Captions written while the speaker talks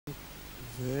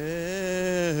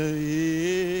There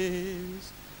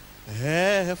is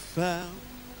a fountain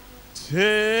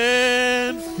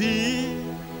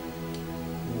filled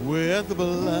with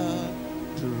blood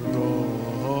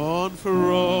drawn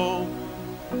from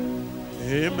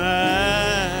Emmanuel's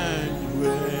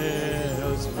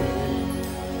veins.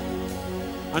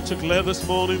 Aren't you glad this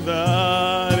morning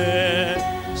that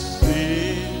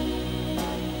sinners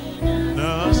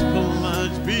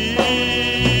plunge beneath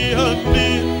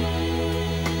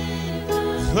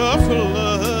the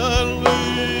flood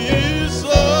is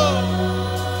up,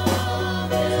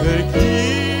 the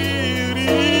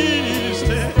Kyrgyz.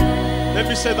 Let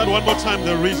me say that one more time.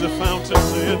 There is a fountain,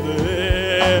 say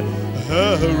there is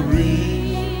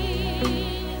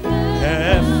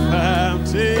a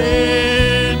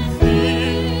fountain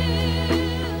filled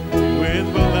with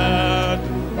blood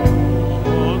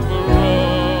drawn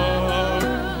from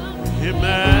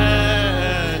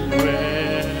Emmanuel's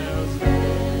veins.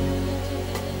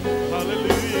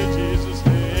 Hallelujah, Jesus'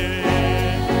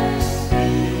 name.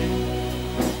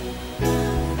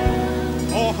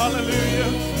 Oh, hallelujah.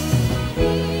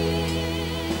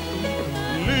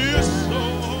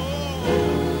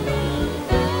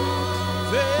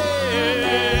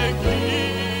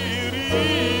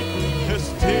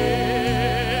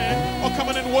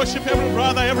 Worship every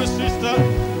brother, every sister.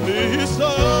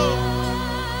 Listen.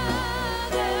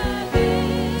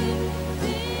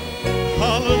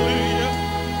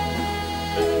 Hallelujah.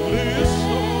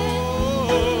 Listen.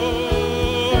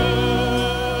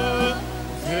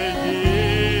 The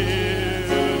year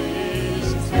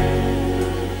is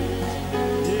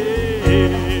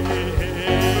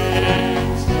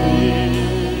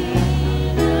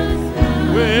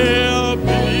will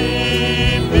be.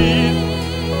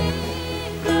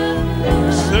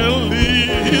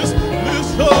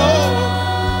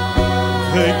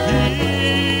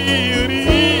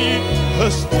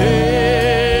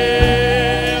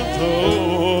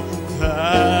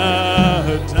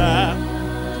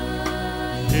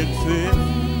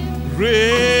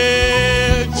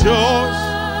 Rejoice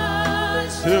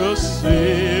to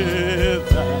see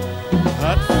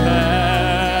that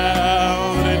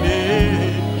found in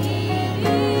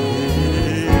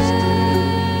His day.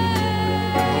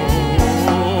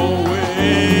 Oh,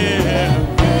 when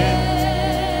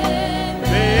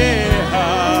they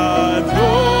had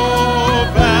gone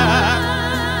back,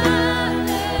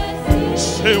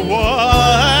 say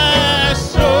what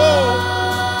so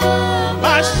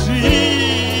my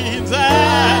sins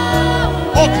are.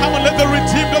 Oh, come on, let the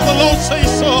redeemed of the Lord say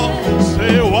so.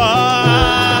 Say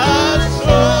why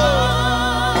so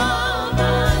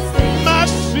my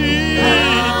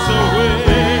sins away.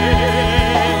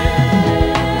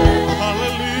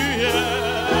 Hallelujah.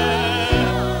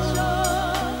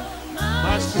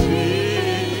 My sins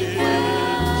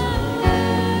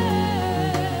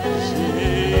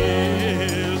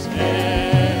is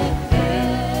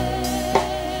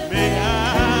may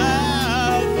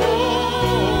I go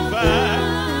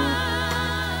back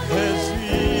as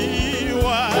He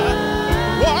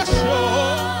wash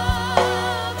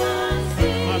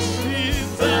my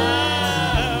sins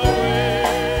away.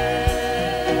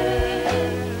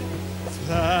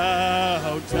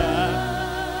 Thou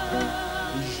diest,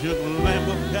 Lamb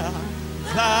of God,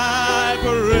 Thy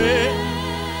precious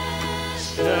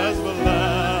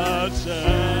blood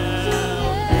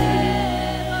shall be.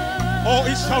 Oh,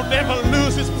 it shall never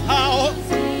lose its power.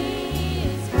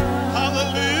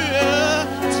 Hallelujah,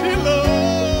 till the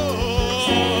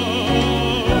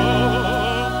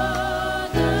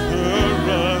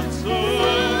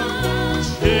ransom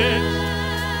church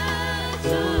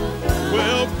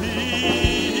will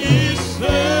be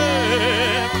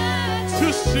saved to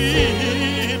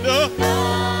see the.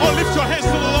 Oh, lift your hands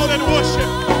to the Lord and worship.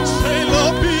 Say,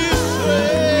 Lord, be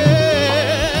saved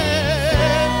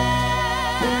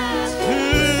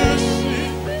to see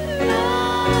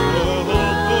the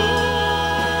Lord be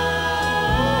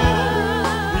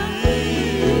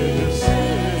saved.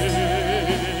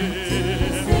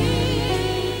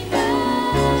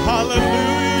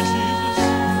 Hallelujah, Jesus.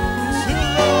 To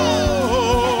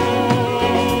Lord,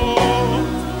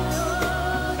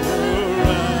 the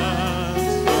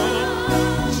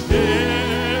ransom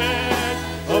chain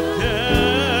of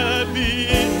God be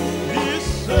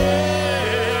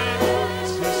saved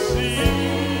to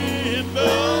see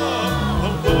the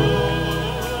Lord.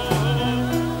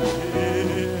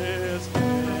 His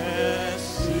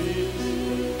blessings,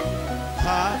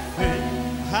 perfect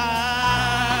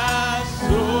has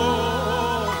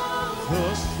sown the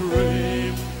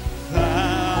stream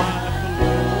that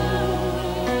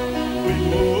flows. We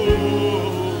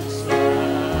won't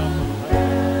stop.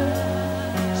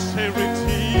 Say,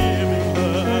 redeemed.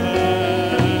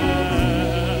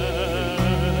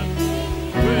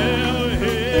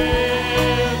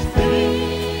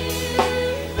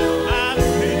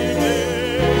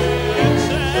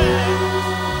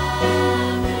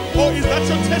 is that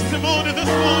your testimony this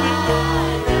morning?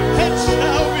 It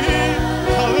shall be.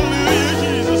 Hallelujah,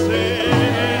 Jesus. It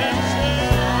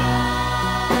shall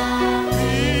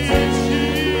be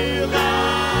till I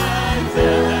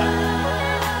die.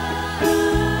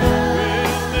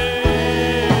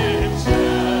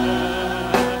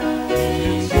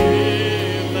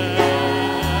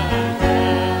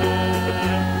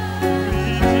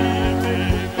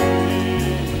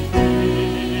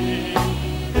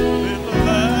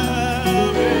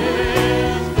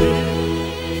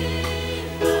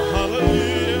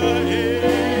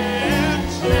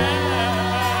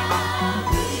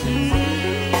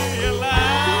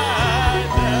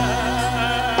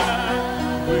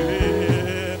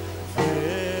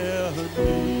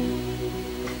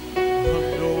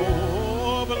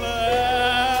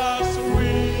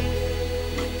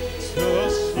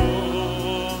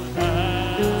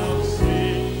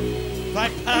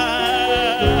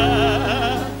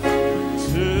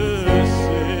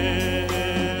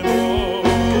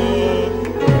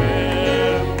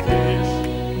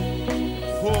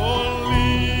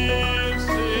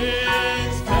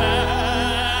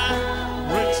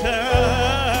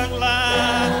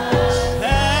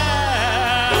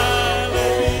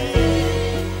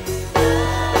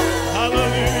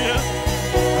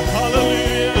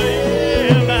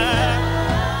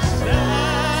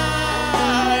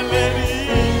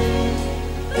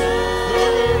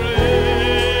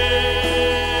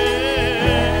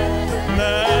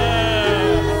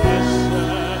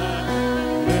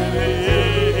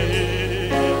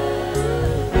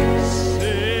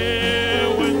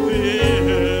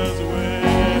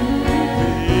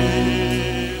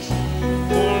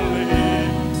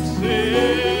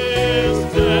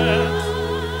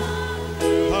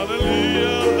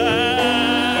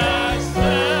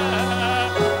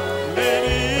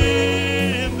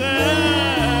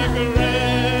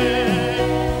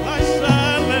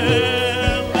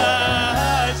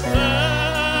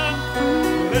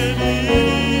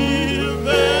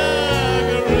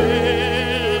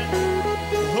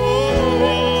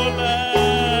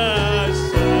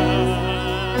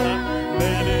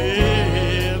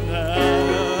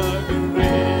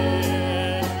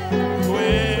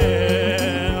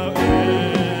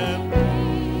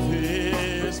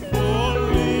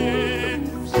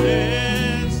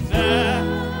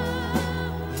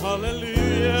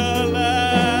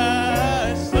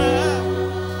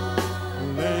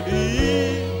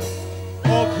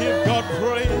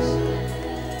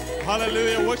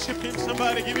 Hallelujah. Worship him.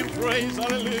 Somebody give him praise.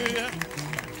 Hallelujah.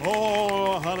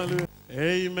 Oh, hallelujah.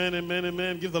 Amen, amen,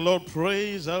 amen. Give the Lord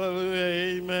praise.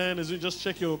 Hallelujah. Amen. As you just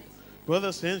shake your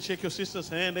brother's hand, shake your sister's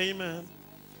hand. Amen.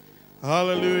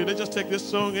 Hallelujah. Let's just take this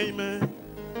song. Amen.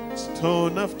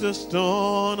 Stone after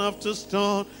stone after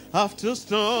stone after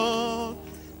stone.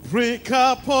 Break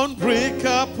upon break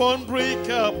upon break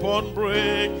upon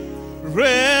break.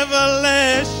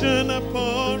 Revelation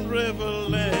upon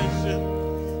revelation.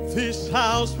 This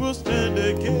house will stand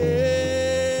again.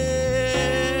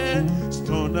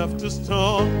 Stone after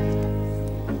stone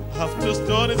after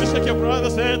stone. As you shake your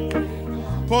brother's hand.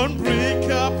 Upon break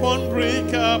upon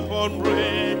break upon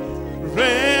break.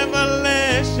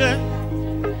 Revelation.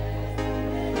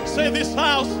 Say this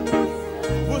house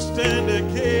will stand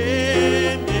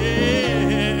again.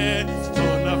 Yeah.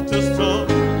 Stone after stone.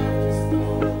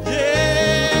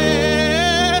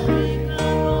 Yeah.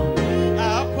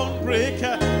 Upon break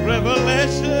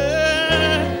revelation.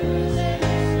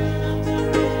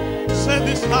 Say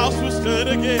this house will stand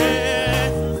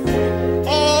again.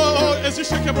 Oh, as you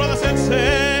shake your brother's hand,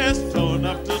 say stone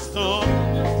after stone.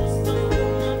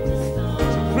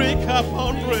 Break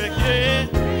upon break, yeah.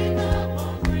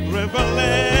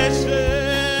 Revelation.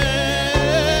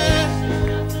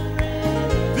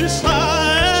 This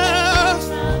house,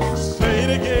 say it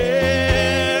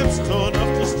again, stone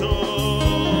after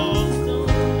stone.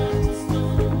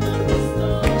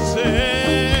 Say,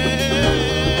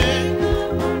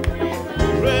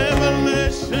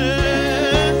 revelation.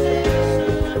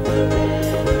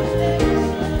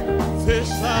 This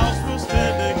house will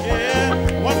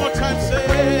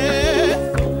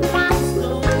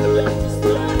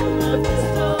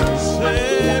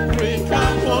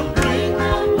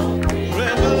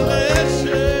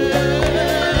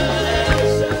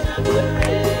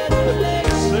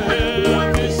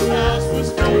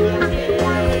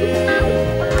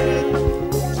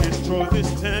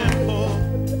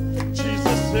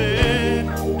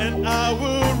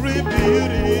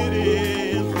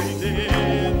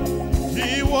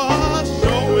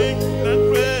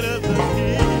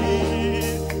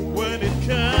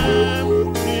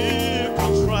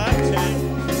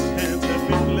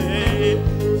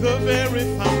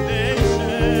very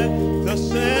foundation, the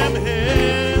same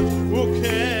hand who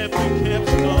kept the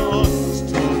capstone,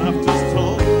 stone after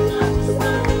stone,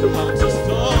 after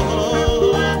stone.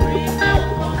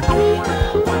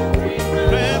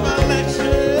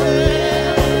 Revelation.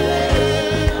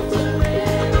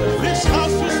 This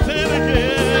house will stand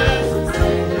again.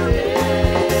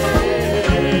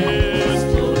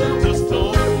 Stone after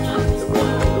stone.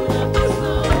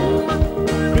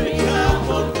 Brick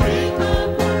upon brick.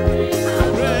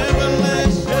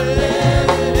 Revelation.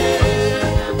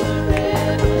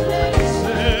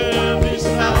 This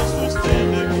house will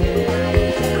stand again.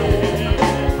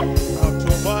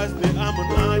 Tobias the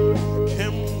Ammonite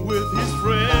came with his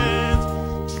friends,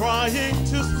 trying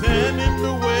to stand in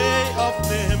the way of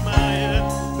Nehemiah.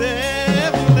 They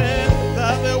learned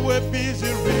that they were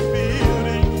busy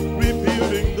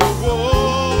rebuilding the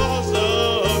walls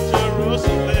of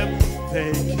Jerusalem.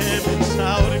 They came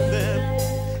insulting them,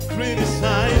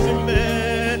 criticizing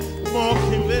them,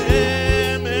 mocking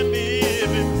them, and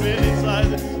even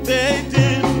criticizing. They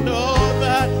didn't know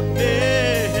that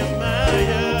Nehemiah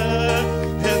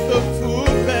had the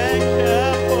full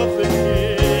backup of the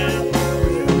king,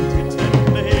 with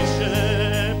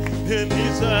determination in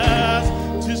his eyes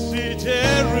to see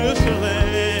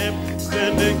Jerusalem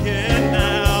stand again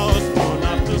now, stone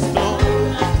after stone.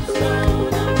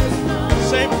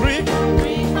 Say brick,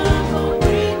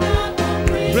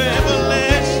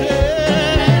 revelation.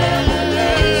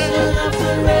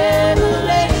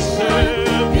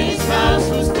 This house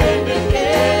will stand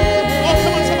again. Oh,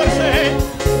 come on, somebody say,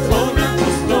 stone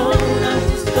after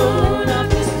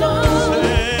stone.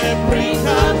 Say brick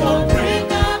upon brick.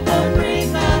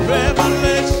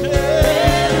 Revelation.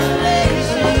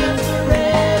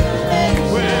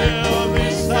 Well,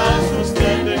 this house will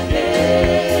stand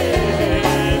again.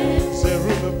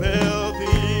 Zerubbabel,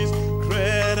 this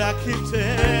great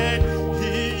architect,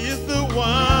 he is the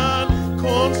one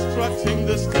constructing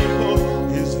this temple.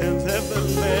 His hands have been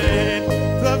laid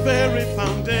the very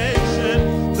foundation.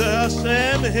 The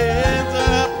same hands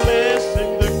are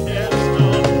placing the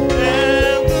capstone,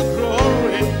 and the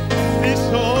glory of this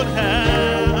old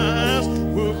house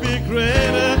will be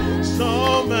greater,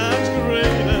 so much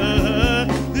greater.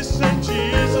 This same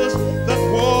Jesus that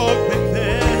walked back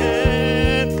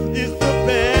then is the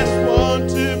best one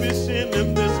to be seen in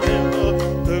this temple.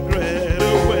 The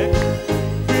greater works,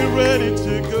 be ready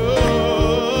to go,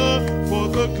 for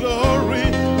the glory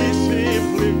is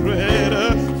simply greater.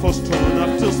 For stone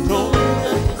after stone,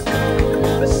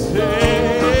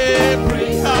 say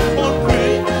brick upon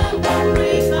brick.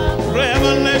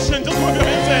 Revelation, just wave your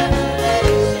hands there.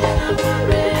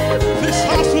 This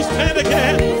house will stand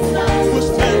again. Will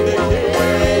stand again.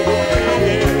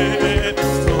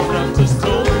 Stone after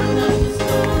stone.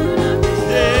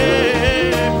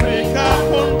 Yeah, brick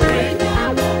upon brick.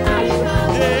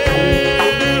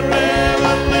 Yeah,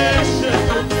 revelation.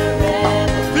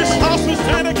 This house will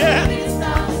stand again.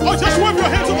 Oh, just wave your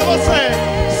hands to the Lord, say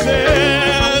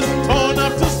stone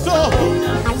after stone.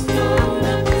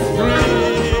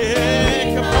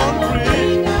 Brick upon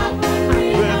brick.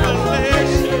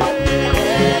 Revelation.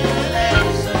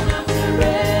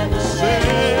 Say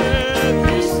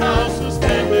this house will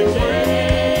stand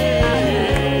again.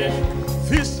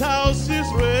 This house is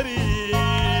ready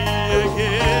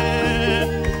again.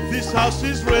 This house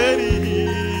is ready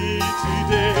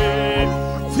today.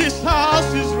 This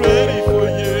house is ready for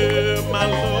you, my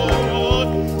Lord.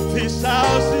 This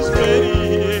house is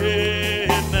ready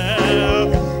now.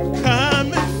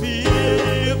 Come and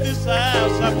fill this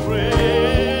house, I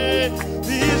pray.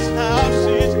 This house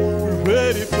is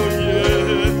ready for you.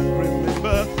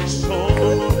 Remember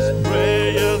Solomon's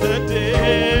prayer the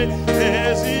day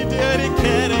as he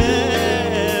dedicated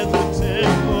the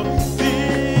temple.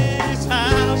 This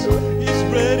house is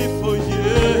ready for you.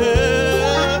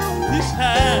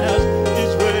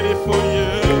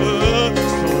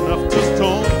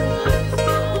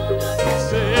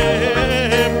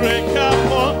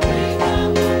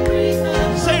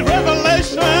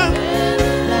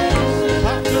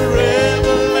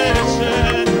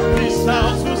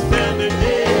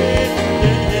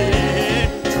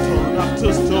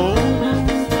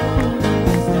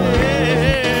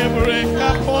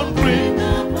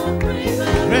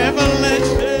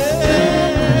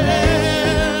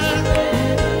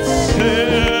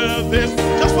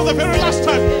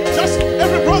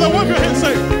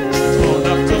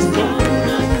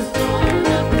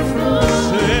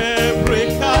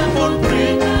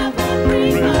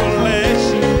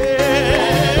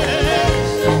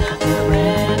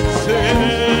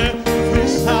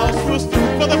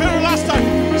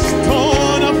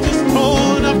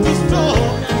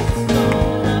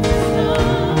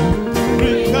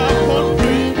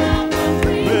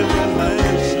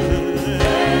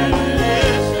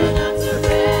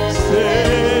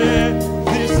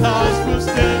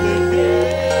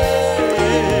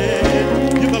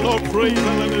 praise.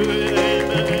 Hallelujah.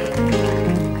 Amen.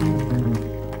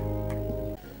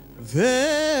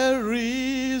 There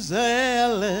is a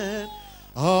land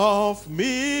of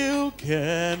milk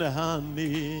and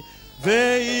honey.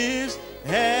 There is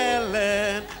a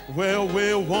land where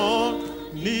we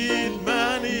won't need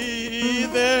money.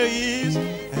 There is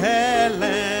a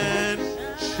land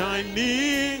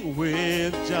shining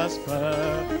with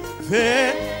jasper.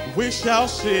 There we shall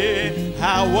see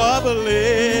our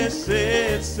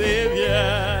blessed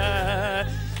Savior.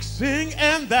 Sing,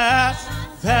 and that's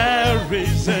the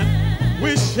reason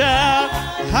we shout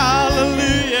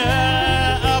hallelujah,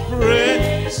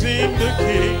 praising the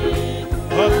King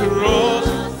across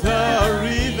the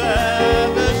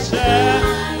river, the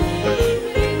shadow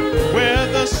where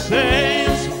the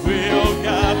saints will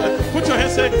gather. Put your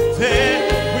hands, say, there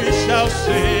we shall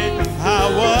sing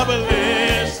our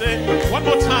blessed. One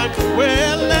more time.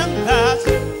 Well, and that's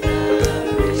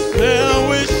still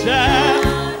we shall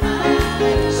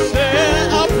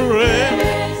celebrate.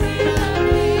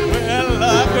 Well,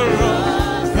 across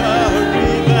the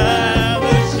river,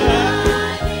 the shadow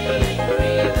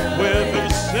where the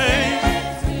saints,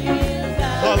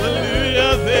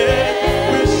 hallelujah, there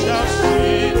we shall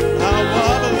see our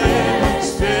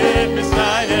blessed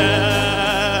Messiah.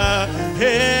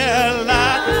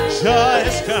 Elijah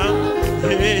has come,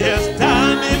 he has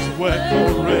done his work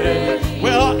already.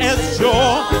 Well, as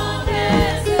sure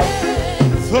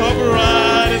the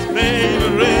bride is made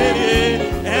ready,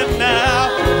 and now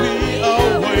we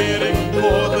are waiting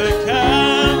for the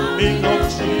coming of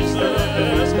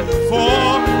Jesus. For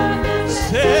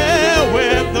say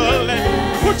with the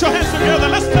Lamb. Put your hands together,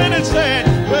 let's stand and say,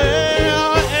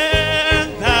 well, and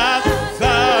that's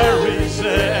the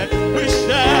reason we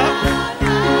shall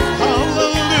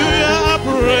hallelujah,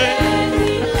 pray.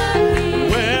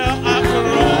 Well,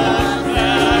 across the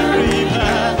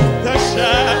river, the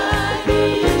shadow,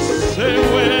 say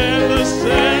where the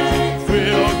saints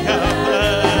will gather,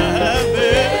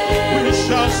 there we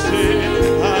shall see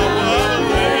our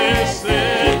blessed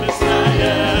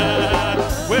Messiah.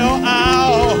 Well,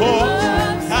 our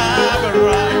hopes have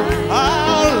arrived,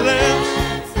 our lips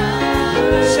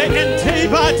singing day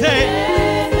by day.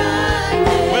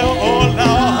 Well, all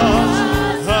our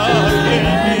hearts are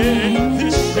yearning.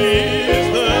 This is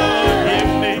the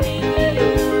beginning.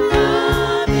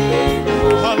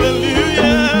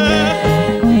 Hallelujah.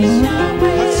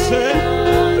 Let's say,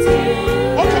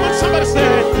 oh, come on, somebody say,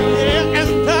 yeah,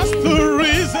 and that's the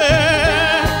reason.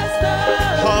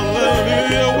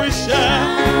 Hallelujah, we shall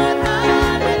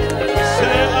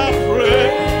say our prayer.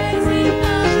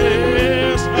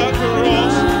 Yes, across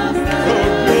the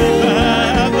river,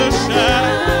 the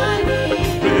shadow,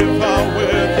 river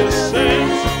where the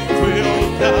saints will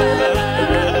gather.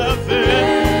 There,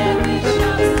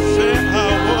 say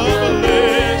our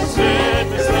blessed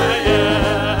Messiah.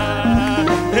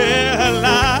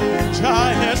 Elijah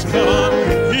has come,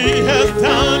 he has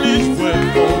done his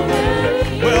work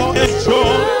already. Well, it's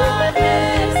true.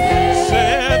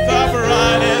 Said the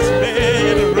bride is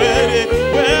made ready.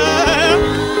 Well,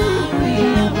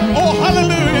 oh,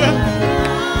 hallelujah.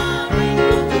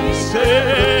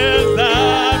 Said the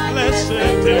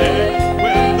blessed day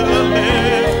when the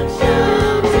Lamb.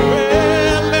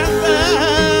 Well, and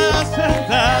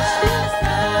that's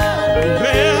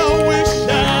well, we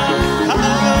shall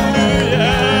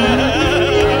hallelujah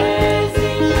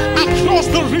across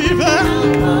the river.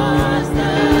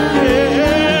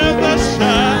 Yeah, the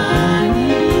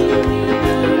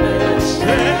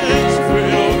saints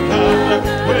will come.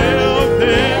 Well,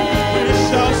 then we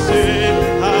shall sing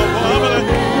our blessed.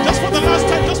 Just for the last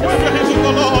time, just wave your hands to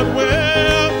the Lord.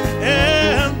 Well,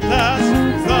 and that's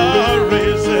the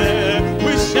reason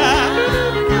we shall.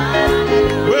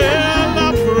 Well,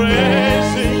 I'm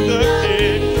praising the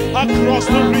King across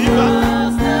the river.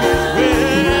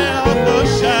 Well, the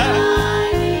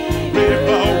shining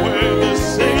river where the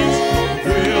saints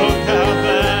will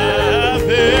gather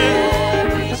there.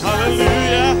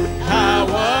 Hallelujah, our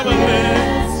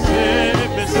blessed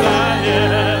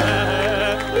Messiah.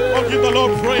 Oh, give the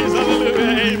Lord praise.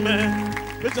 Hallelujah, amen.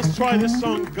 Let's just try this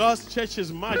song. God's church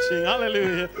is marching.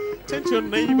 Hallelujah. Turn to your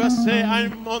neighbor, say,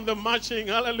 I'm on the marching.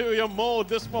 Hallelujah, mode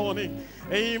this morning.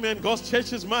 Amen. God's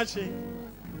church is marching.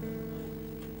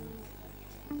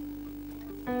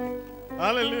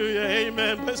 Hallelujah,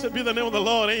 amen. Blessed be the name of the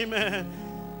Lord, amen.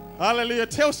 Hallelujah.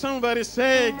 Tell somebody,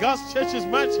 say, God's church is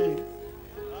marching.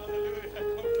 Hallelujah.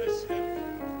 God bless you.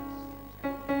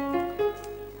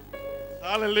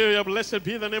 Hallelujah. Blessed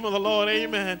be the name of the Lord,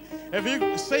 amen. If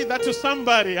you say that to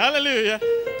somebody, hallelujah,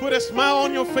 put a smile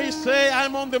on your face, say,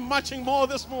 I'm on the marching mode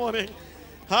this morning.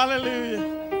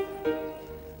 Hallelujah.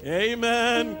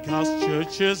 Amen. God's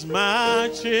church is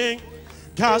marching.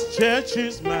 God's church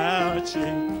is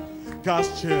marching.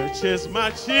 God's church is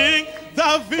marching.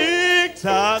 The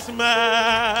victors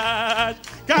march.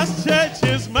 God's church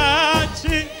is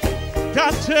marching.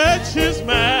 God's church is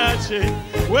marching.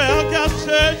 Well, God's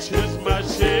church is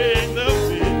marching. The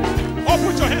victors. Oh,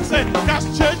 put your hands, say,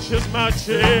 God's church is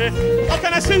marching. Oh,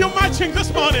 can I see you marching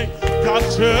this morning?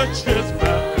 God's church is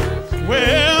marching.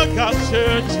 Well, God's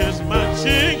church is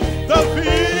marching, the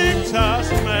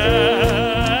victors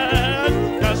march.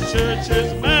 God's church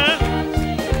is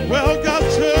marching. Well,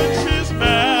 God's church is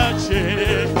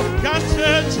marching. God's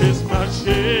church is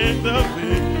marching, the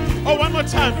victors. Oh, one more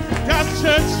time. God's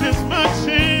church is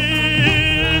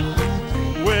marching.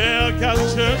 Well,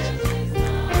 God's church.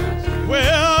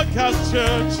 Well, God's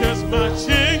church is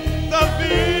marching, the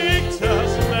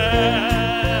victors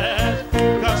march.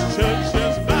 God's church is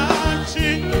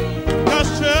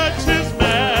God's church is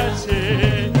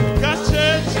marching. God's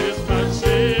church is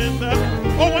marching.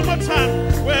 Oh, one more time.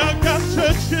 Well, God's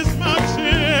church is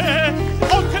marching.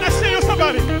 Oh, can I see you,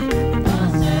 somebody?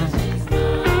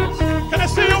 Can I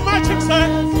see you marching, sir?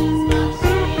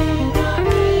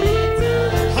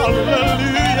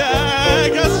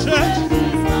 Hallelujah. God's church.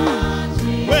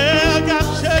 Well,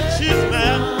 God's church is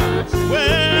marching.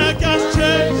 Well, God's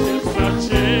church is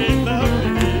marching.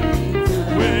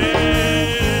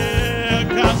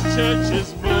 Church is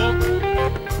moving.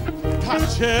 God's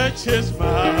church is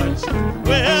marching.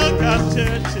 Well, God's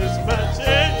church is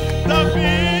marching. The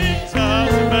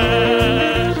victors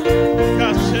march.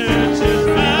 God's church is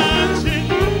marching.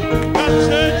 God's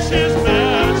church is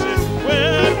marching.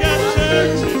 Well, God's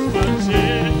church is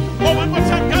marching. Oh, one more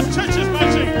time. God's church is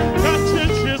marching. God's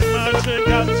church is marching.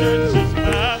 God's church is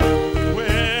marching.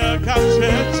 Well, God's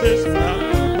church is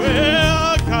marching.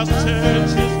 Well, God's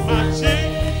church is marching.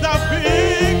 The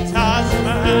victors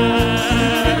march.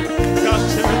 God's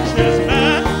church is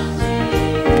marching.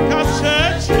 God's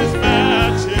church is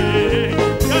marching.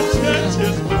 God's church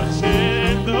is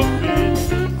marching. The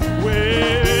victors.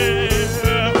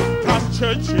 Well, God's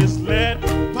church is led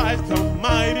by the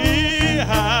mighty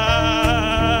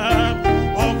hand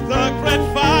of the great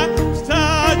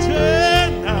five-star general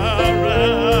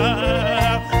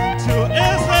to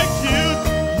execute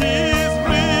His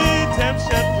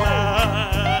redemption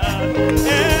plan.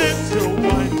 And to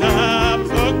wind up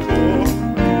the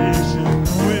creation.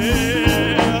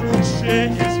 Well, she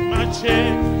is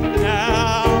marching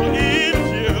now in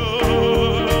view.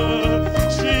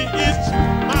 She is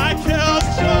Michael's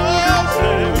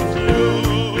chosen few.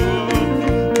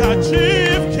 The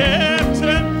chief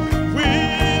captain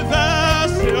with a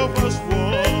silver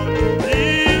sword. He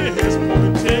is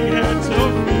pointing her to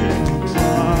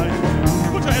victory.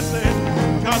 Put your hands in.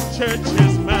 God's church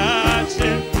is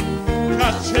marching.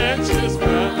 God's church is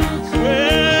marching.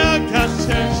 Well, God's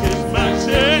church is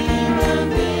marching.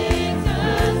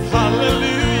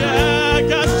 Hallelujah.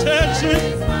 God's church is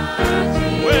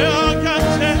marching. Well, God's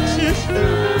church is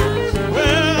marching.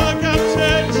 Well, God's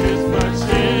church is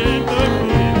marching.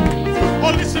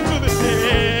 Oh, listen to this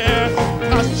here.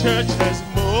 God's church has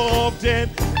moved in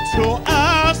to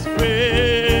us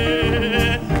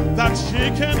way that she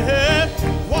can have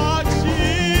what she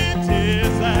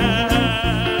desires.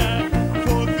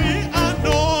 For the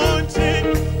anointing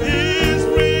is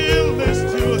released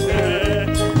to her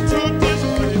to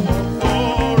display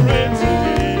authority.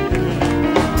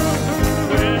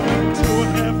 To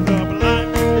have the blind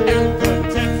and the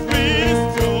deaf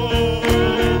restored.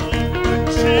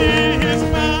 She is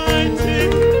mighty,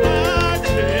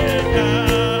 marching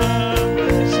on.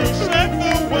 She shaped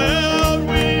the world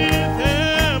with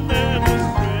her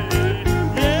ministry.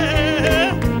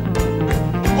 Yeah.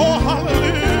 Oh,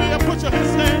 hallelujah. Put your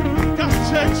hands in. God's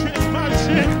church is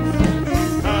marching.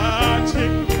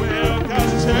 Marching. Well,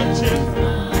 God's church is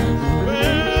marching.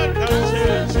 Well, God's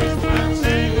church is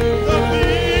marching. The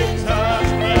victors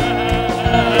march.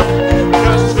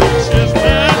 God's church is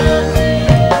marching.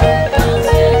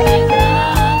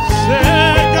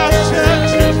 Say, God's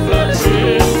church is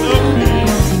marching. The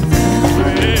victors.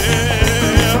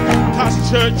 Well, God's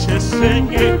church is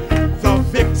singing the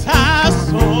victor's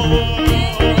song.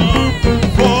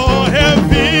 For her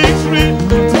victory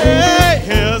day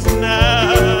is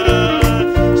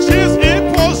nigh. She's in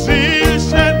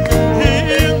position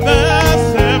in the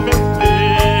seventh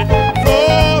day.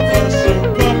 For the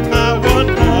superpower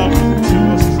now to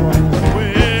strike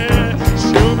away.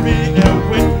 She'll be a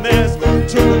witness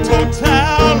to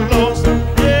total loss.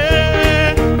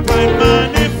 Yeah, by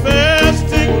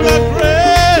manifesting the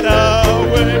greater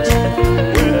weight.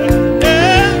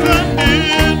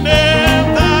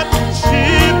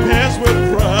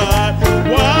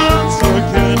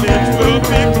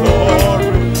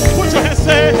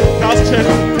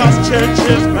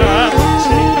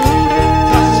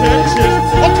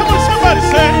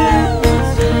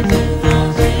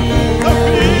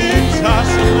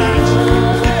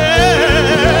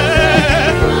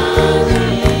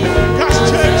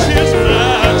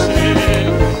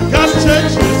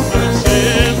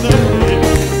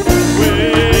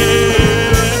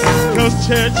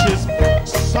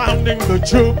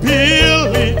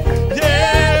 jubilee,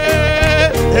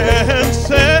 yeah, and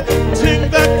setting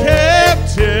the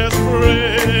captives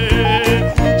free.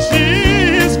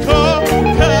 She's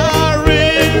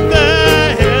conquering the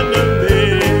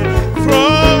enemy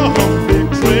from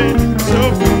victory to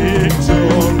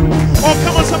victory. Oh,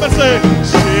 come on, somebody say,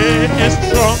 she is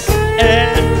strong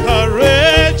and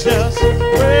courageous.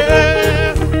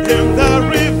 We're in the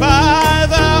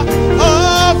revival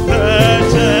of the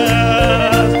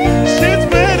just. She's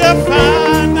made a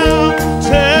final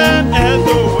turn at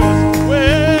the west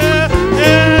where,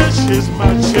 and she's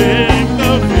marching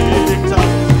the victor.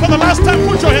 For the last time,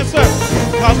 put your hands up.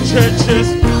 God's churches,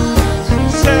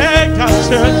 say God's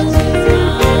church.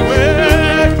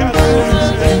 Where God's churches.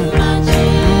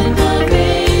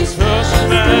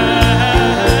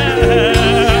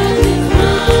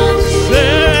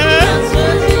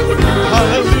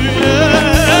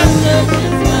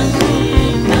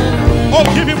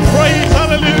 Give him praise,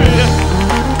 hallelujah.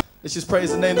 Let's just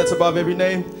praise the name that's above every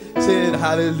name. Say it,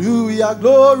 hallelujah,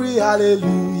 glory,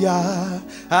 hallelujah.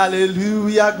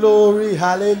 Hallelujah, glory,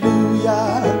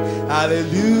 hallelujah.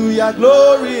 Hallelujah,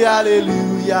 glory,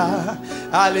 hallelujah.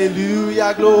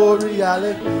 Hallelujah, glory,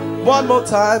 hallelujah. One more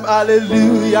time,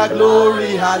 hallelujah,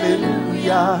 glory,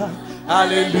 hallelujah.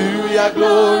 Hallelujah,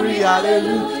 glory,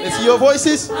 hallelujah. Let's see your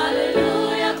voices.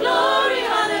 Hallelujah, glory,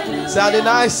 hallelujah. Sounding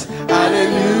nice.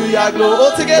 Hallelujah, glory.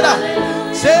 All together.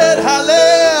 Say it,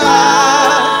 hallelujah.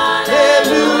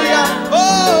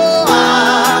 Oh,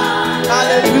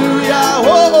 hallelujah.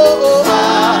 Oh,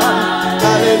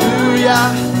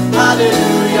 hallelujah.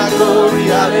 Hallelujah, glory,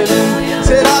 hallelujah.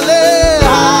 Say it,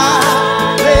 hallelujah.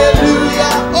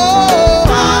 Oh,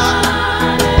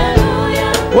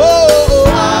 hallelujah. Oh,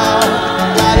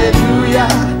 hallelujah.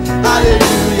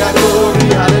 Hallelujah, glory,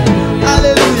 hallelujah.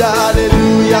 Hallelujah,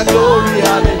 hallelujah, glory,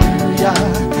 hallelujah.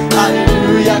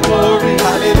 Hallelujah, glory,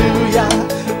 hallelujah.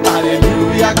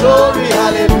 Hallelujah, glory,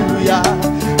 hallelujah.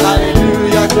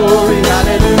 Hallelujah, glory,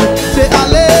 hallelujah. Say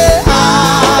hallelujah.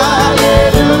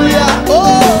 Oh,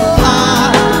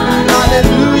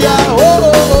 hallelujah. Oh,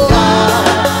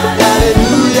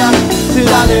 hallelujah. Say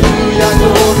hallelujah,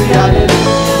 glory,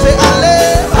 hallelujah. Say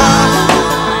hallelujah.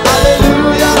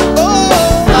 Oh,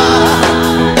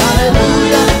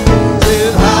 hallelujah. Say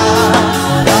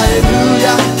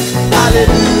hallelujah.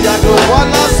 Hallelujah, go one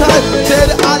last time. Say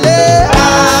hallelujah.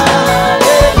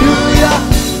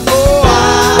 Oh,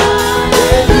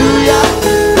 hallelujah.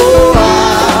 Oh,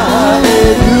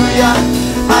 hallelujah.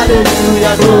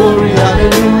 Hallelujah, glory,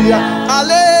 hallelujah.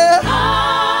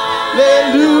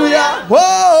 Hallelujah. Whoa,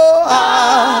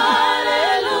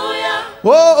 Hallelujah.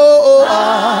 whoa,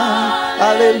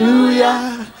 hallelujah.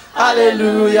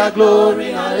 Hallelujah, glory,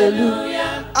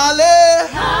 hallelujah. Hallelujah.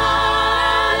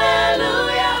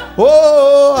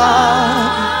 Oh,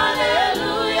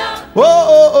 Hallelujah.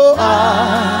 oh,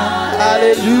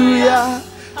 hallelujah,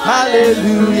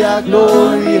 hallelujah,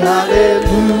 glory,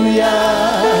 hallelujah.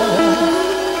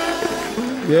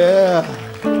 Yeah.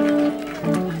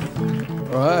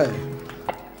 All right.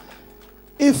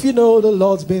 If you know the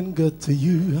Lord's been good to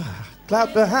you,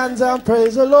 clap your hands and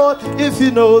praise the Lord. If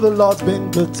you know the Lord's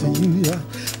been good to you,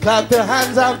 clap your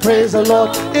hands and praise the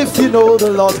Lord. If you know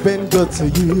the Lord's been good to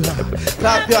you,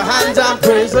 clap your hands and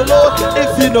praise the Lord.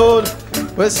 If you know,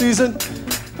 where's Susan?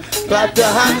 Clap your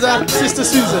hands and Sister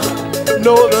Susan.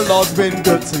 Know the Lord's been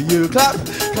good to you. Clap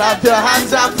your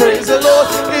hands and praise the Lord.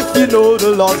 If you know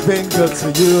the Lord's been good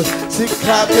to you, sing,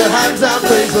 clap your hands and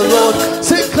praise the Lord.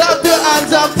 Sing, clap your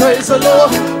hands and praise the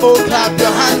Lord. Oh, clap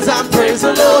your hands and praise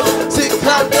the Lord. Sing,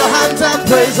 clap your hands and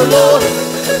praise the Lord.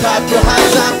 Clap your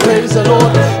hands and praise the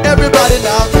Lord. Everybody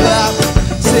now clap.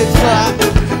 Say clap.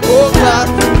 Oh, clap.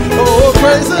 Oh,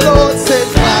 praise the Lord. Say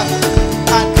clap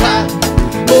and clap.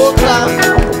 Oh, clap.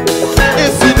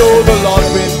 If you know the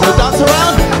Lord's been good, dance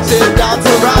around. Say dance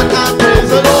around and praise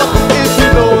the Lord. If you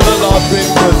know the Lord's been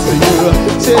good to you,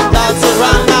 say dance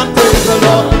around and praise the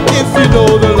Lord. If you know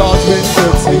the Lord's been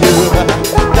good to you,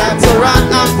 dance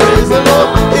around and praise the Lord.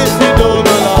 If you know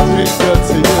the Lord's been good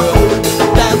to you,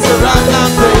 dance around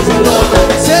and praise the Lord.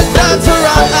 Say dance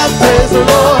around and praise the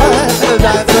Lord.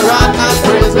 Dance around and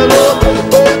praise the Lord.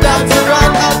 Oh, dance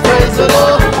around and praise the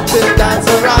Lord. Say dance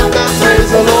around and praise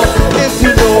the Lord. If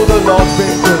you know the Lord's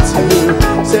been good to you,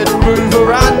 said move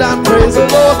around and praise the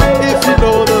Lord. If you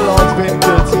know the Lord's been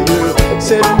good to you,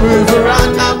 said move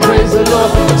around and praise the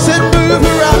Lord. Said move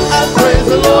around and praise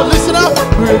the Lord. Listen up,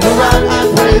 move around and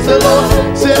praise the Lord.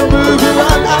 Said move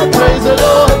around and praise the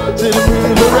Lord. Said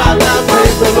move around and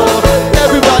praise the Lord.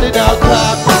 Everybody now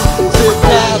clap, say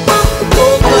clap,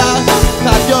 oh clap,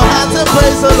 clap your hands and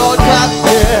praise the Lord. Clap,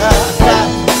 yeah, clap,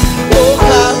 oh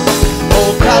clap,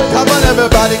 oh clap. Come on, everybody.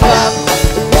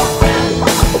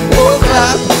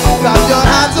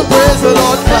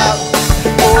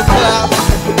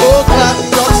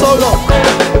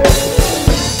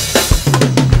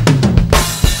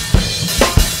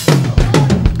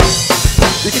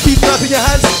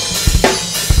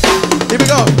 Here we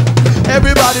go.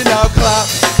 Everybody now clap.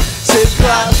 Say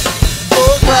clap.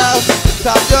 Oh clap.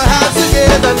 Clap your hands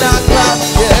together now. Clap.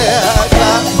 Yeah,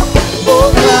 clap.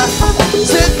 Oh clap.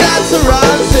 Say dance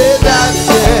around. Say dance.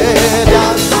 Yeah,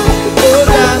 dance. Oh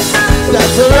dance.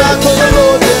 Dance around for the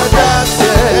Lord. Yeah, dance.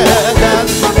 Yeah,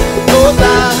 dance. Oh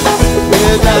dance.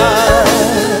 Yeah,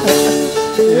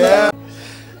 dance. Yeah.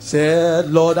 Said,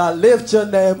 Lord, I lift your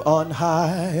name on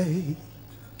high.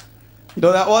 You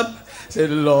know that one? Said,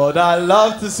 Lord, I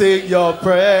love to sing your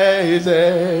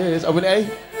praises. Up with A.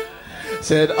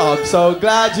 Said, I'm so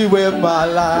glad you in my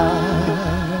life.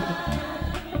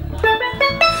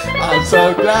 I'm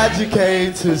so glad you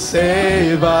came to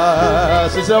save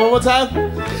us. Say that one more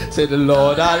time. Said,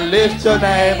 Lord, I lift your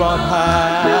name on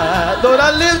high. Lord,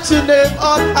 I lift your name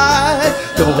on high.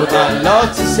 Lord, I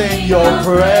love to sing your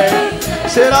praise.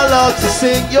 Said, I love to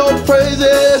sing your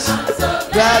praises.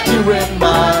 Glad you're in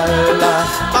my life.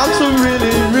 I'm so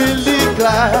really, really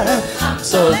glad. I'm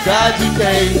so glad you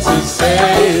came to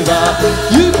save us.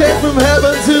 You came from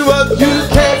heaven to earth. You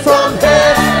came from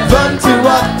heaven to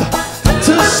earth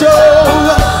to show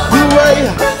the way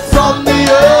from the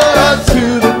earth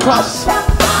to the cross.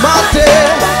 My day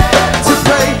to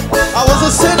pray. I was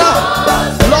a sinner,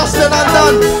 lost and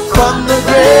undone. From the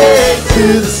grave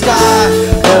to the sky,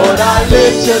 Lord, I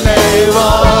lift your name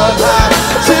on high.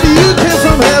 Said you came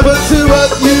from heaven to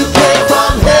earth. You came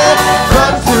from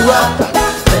heaven to earth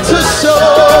to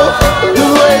show the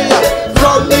way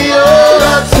from the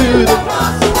earth to the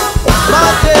cross. My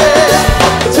day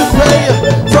to pray.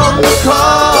 From the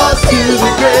cross to the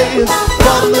grave,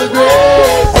 from the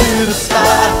grave to the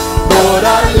sky, Lord, I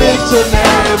lift your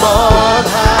name on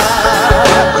high.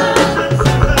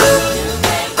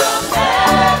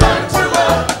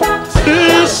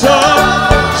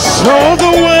 Show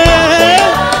the way,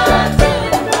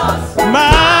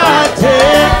 my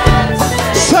day,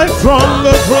 set from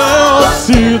the ground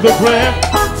to the grave,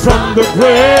 from the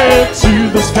grave to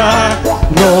the sky,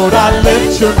 Lord, I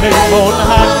lift your name on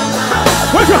high.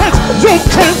 Wave your hands. You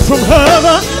came from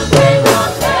heaven,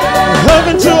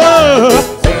 heaven to earth.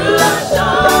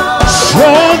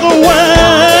 Show the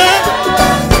way,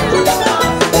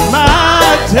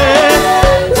 my day,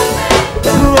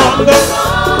 from the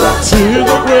to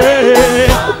the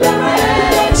grave,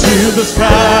 to the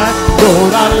sky.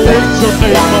 Lord, I lift your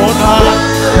name on high.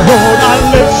 Lord, I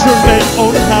lift your name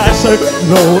on high. Say,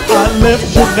 Lord, I lift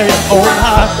your name on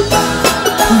high.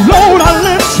 Lord, I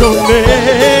lift your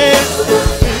name.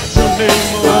 Lift your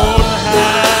name on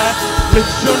high.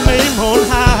 Lift your name on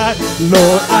high.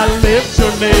 Lord, I lift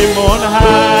your name on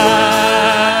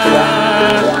high.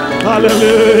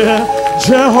 Hallelujah.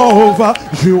 Jehovah,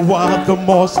 you are the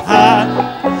most high.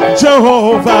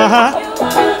 Jehovah,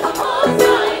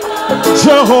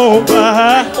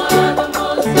 Jehovah,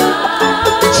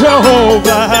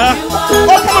 Jehovah.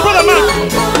 Oh, come on, brother man.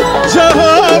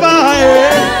 Jehovah,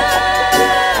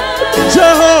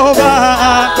 Jehovah.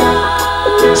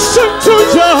 Sing to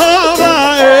Jehovah,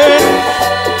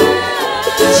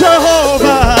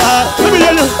 Jehovah. Let me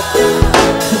hear you.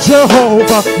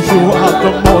 Jehovah, you are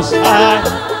the most high.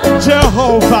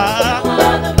 Jehovah,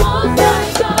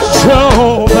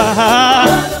 Jehovah,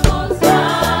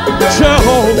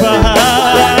 Jehovah,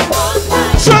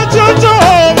 Jehovah,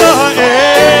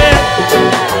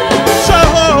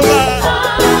 Jehovah,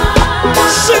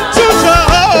 sing to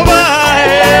Jehovah.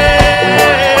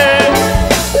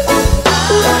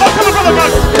 Oh, come on, brother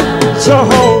man.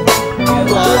 Jehovah, you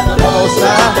are the most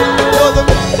high.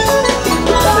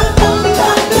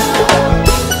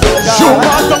 You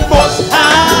are the most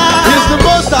high. He's the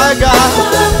most high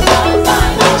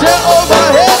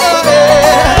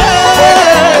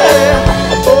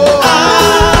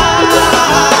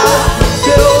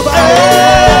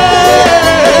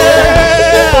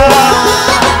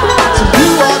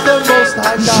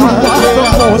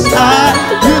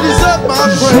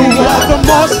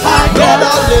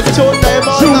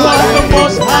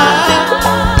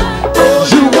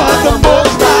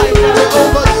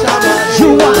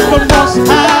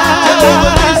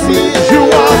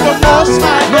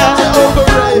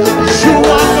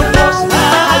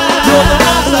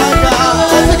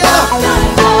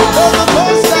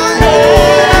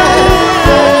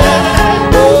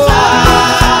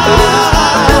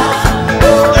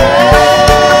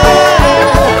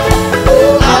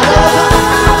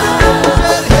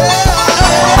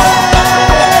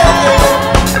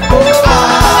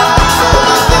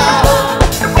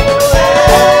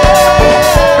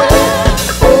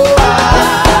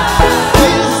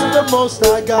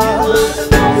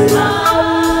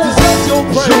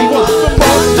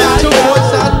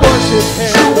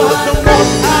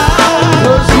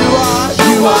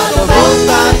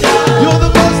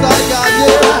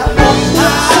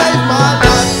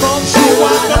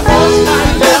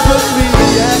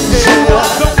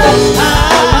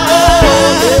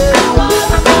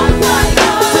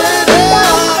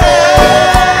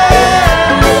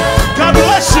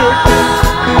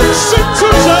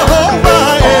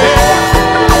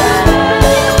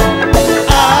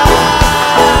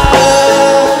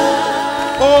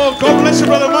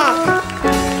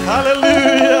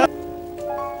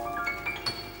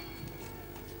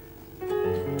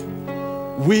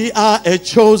We are a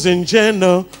chosen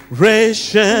generation.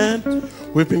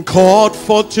 We've been called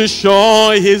for to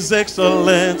show His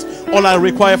excellence. All I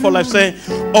require for life, say,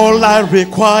 all I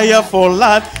require for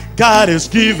life, God has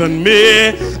given me.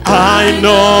 I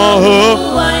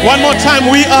know. One more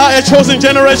time, we are a chosen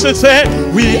generation. Say,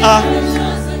 we are a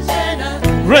chosen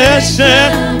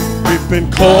generation. We've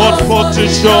been called for to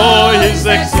show His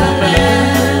excellence.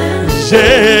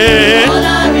 Yeah. All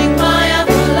I require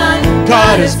for life,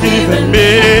 God has given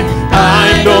me.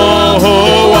 I know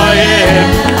who I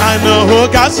am. I know who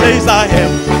God says I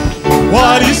am.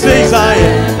 What He says I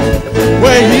am.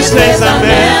 Where He says I'm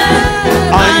at.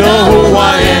 I know who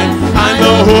I am. I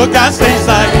know who God says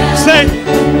I am. Say,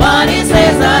 what He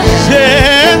says I am.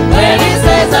 yeah. Where He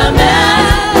says I'm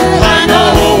at. I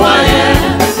know who I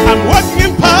am. I'm walking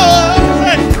in power.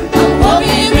 Say, I'm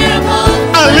walking in miracles.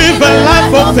 I live a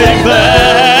life of favor.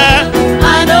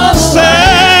 I know who I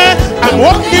Say, I'm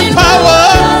walking in power.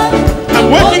 I'm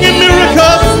walking in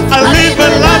miracles. I live a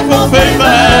life of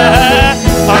favor.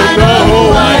 I know who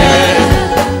I am.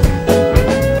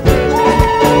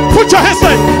 Put your hands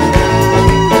up.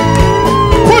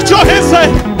 Put your hands up.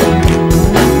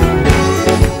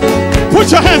 Put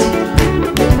your hands.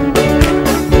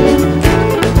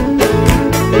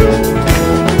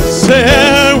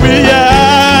 Say we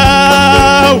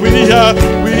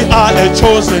are a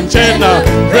chosen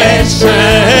generation.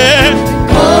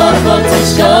 called for to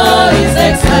show His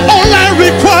excellence. All I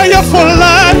require for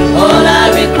life, All I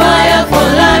require for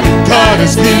life, God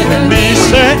has given me.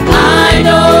 Say, I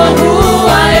know who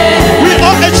I am. we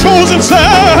are a chosen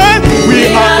son. We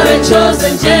are a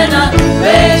chosen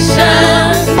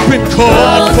generation. Been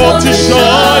called for to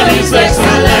show His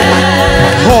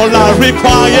excellence. All I All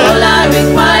require, I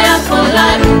require for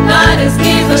life, God has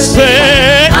given me.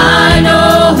 say, I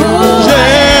know who I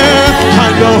yeah, I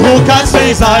know who God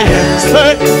says I am.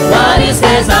 Say, am. What He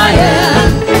says I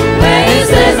am. Where He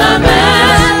says I'm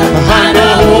at. I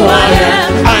know who I am.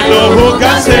 I know who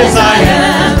God says I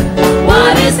am.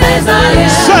 What He says I am.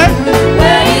 Say,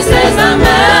 Where He says I'm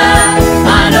at.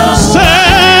 I know who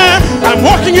say, I'm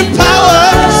walking in power.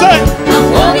 Say, I'm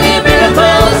walking in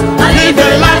miracles. I live a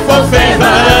life of favor.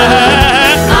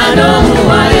 I know who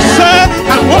I am. Say,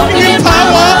 I'm walking in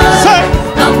power. Say,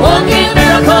 I'm walking in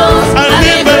miracles. I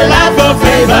live a life of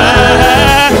favor.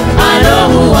 I know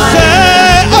who I am. Say,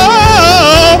 oh,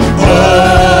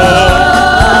 oh,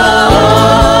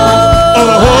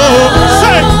 oh, oh.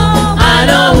 Say, I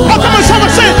know who oh, come on, someone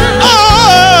say, oh,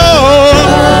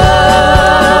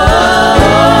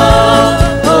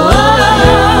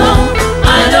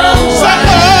 I know who say,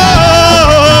 I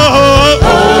am. oh,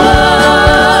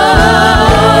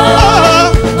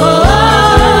 oh,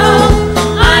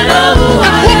 I know who I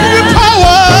I'm walking in am.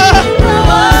 power.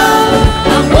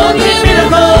 I'm walking in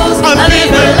miracles. I I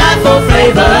live a life of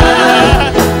favor.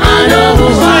 I know who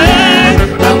I am.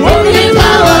 I'm walking in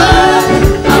power.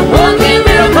 I'm walking in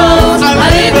miracles. I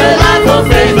live a life of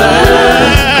favor.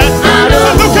 I know So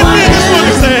look who at I me this am.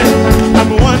 morning, say, I'm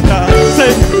a wonder.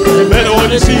 Say, you better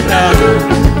want to see now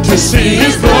to see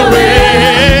His glory.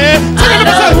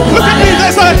 Say, look at me,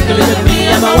 they say, Look at me,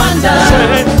 I'm a wonder.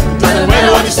 say, Doesn't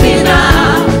matter what you see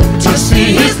now. to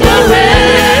see His glory.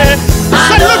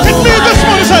 Say, look at me this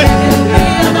morning, say,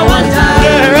 I'm a wonder.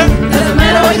 yeah, Doesn't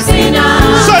matter what you see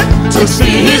now. say, to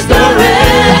see His glory.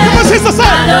 Come on, sister,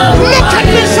 say, look at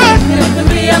me, say, Look at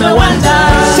me, I'm a wonder.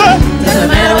 say, Doesn't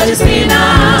matter what you see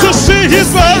now. to see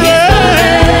His glory.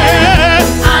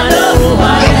 I know who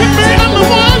I Look at am. me, I'm a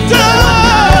wonder.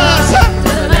 Say,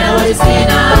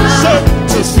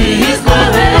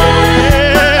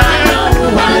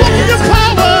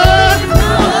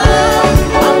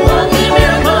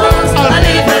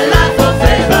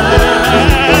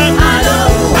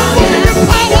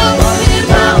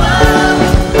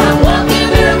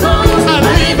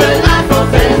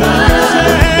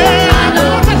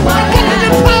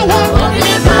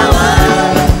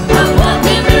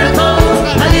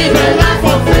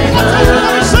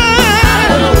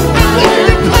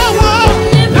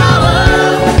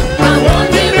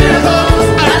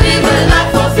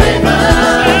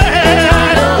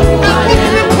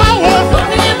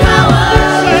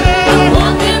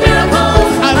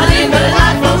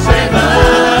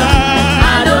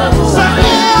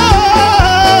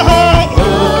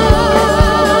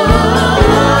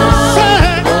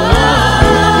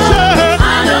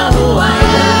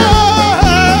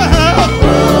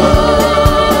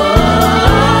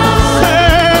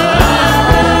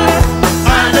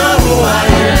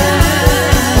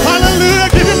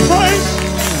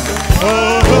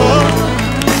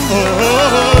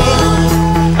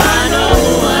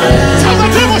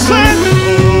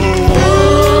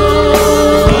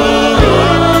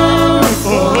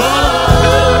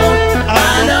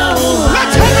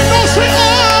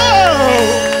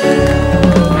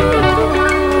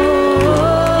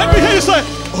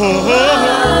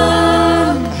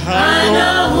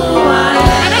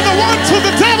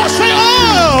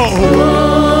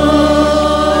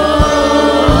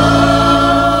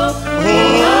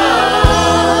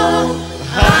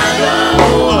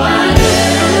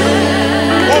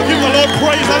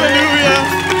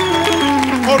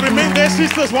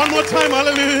 sisters, one more time,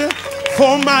 hallelujah.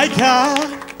 For my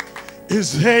God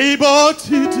is able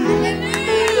to do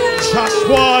just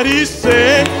what he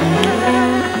said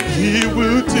he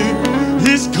will do.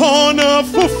 He's gonna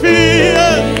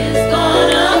fulfill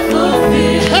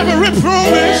every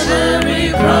promise.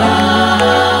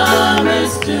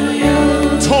 To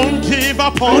you. Don't give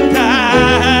up on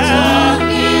God. Don't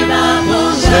give up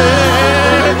on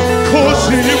Say, 'cause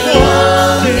he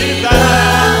won't give up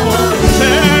on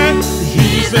God.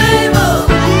 He's able.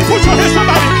 Put your hands,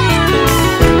 somebody.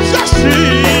 Just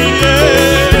yeah.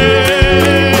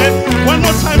 One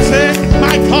more time, say,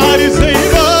 my God is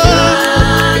able.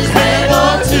 He's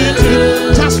able to do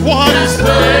Just what he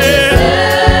said.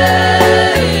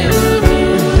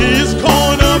 He's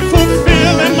gonna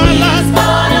fulfill in my life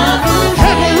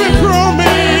every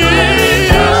promise.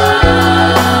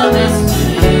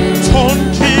 Don't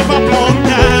give up on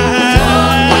God.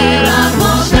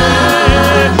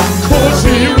 'Cause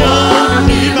he won't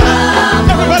give up.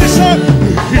 Everybody say,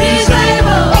 he's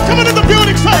able. Oh, come on in the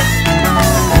building, say,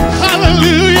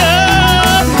 hallelujah.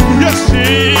 Yes, he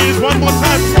is. One more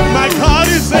time. My God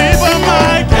is able,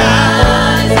 my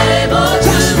God.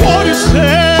 Just what he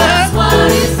said.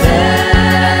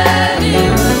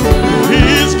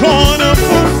 He's gonna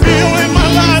fulfill in my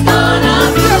life.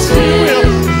 Yes, he will.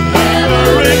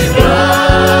 Every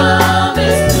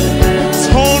promise.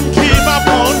 Don't give up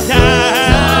on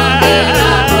God.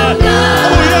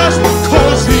 Oh, yes,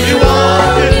 'cause he won't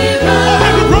give up. Oh,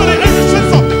 every brother, every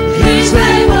sister. He's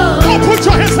able. Oh, put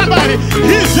your hands, somebody.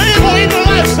 He's able in your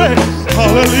life. Say,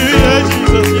 hallelujah,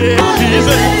 Jesus. Yeah, he's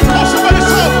able. Oh, somebody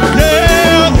say,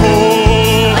 yeah. Oh.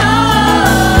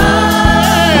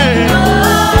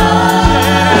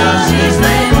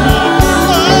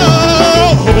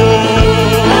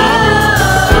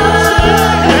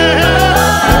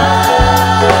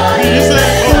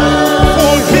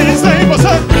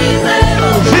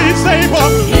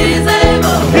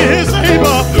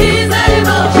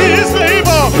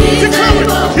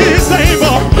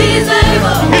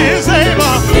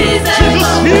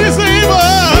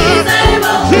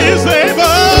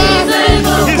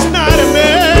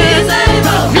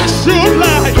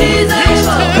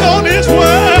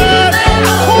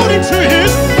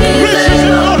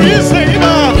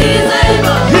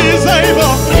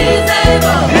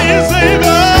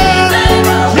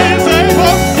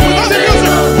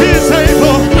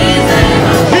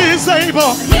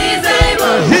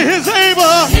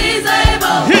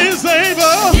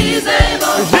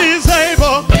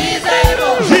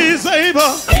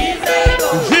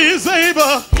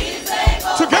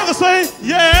 Together say,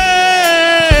 yeah.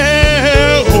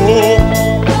 Oh,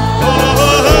 oh,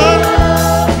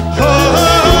 oh,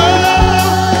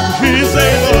 he's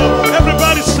able.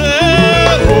 Everybody say,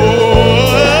 oh,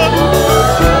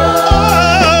 oh,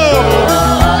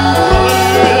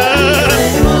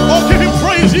 oh, give him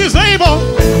praise. He's able.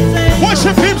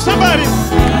 Worship him, somebody.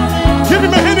 Give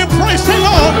him a hand in praise. Say,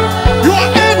 Lord, you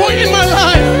are able in my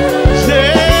life.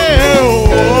 Yeah.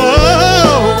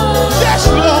 Oh, yes,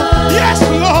 Lord. Yes,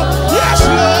 Lord. Yes,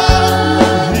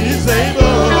 Lord. He's able.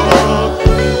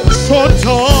 So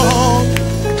don't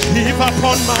give up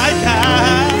on my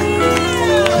God,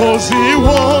 'cause he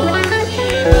won't.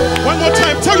 One more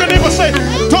time. Tell your neighbor, say,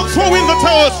 don't throw in the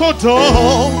towel. So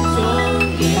don't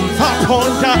give up on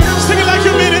God. Sing it like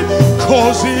you mean it.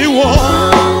 'Cause he won't.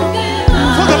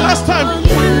 For the last time.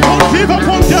 Don't give up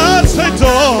on God. Say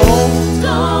don't.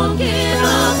 Don't give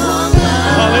up on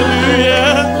God.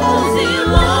 Hallelujah.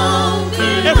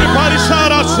 Everybody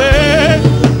shout out, say,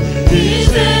 He's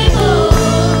able.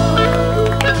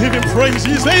 give him praise,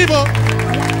 he's able.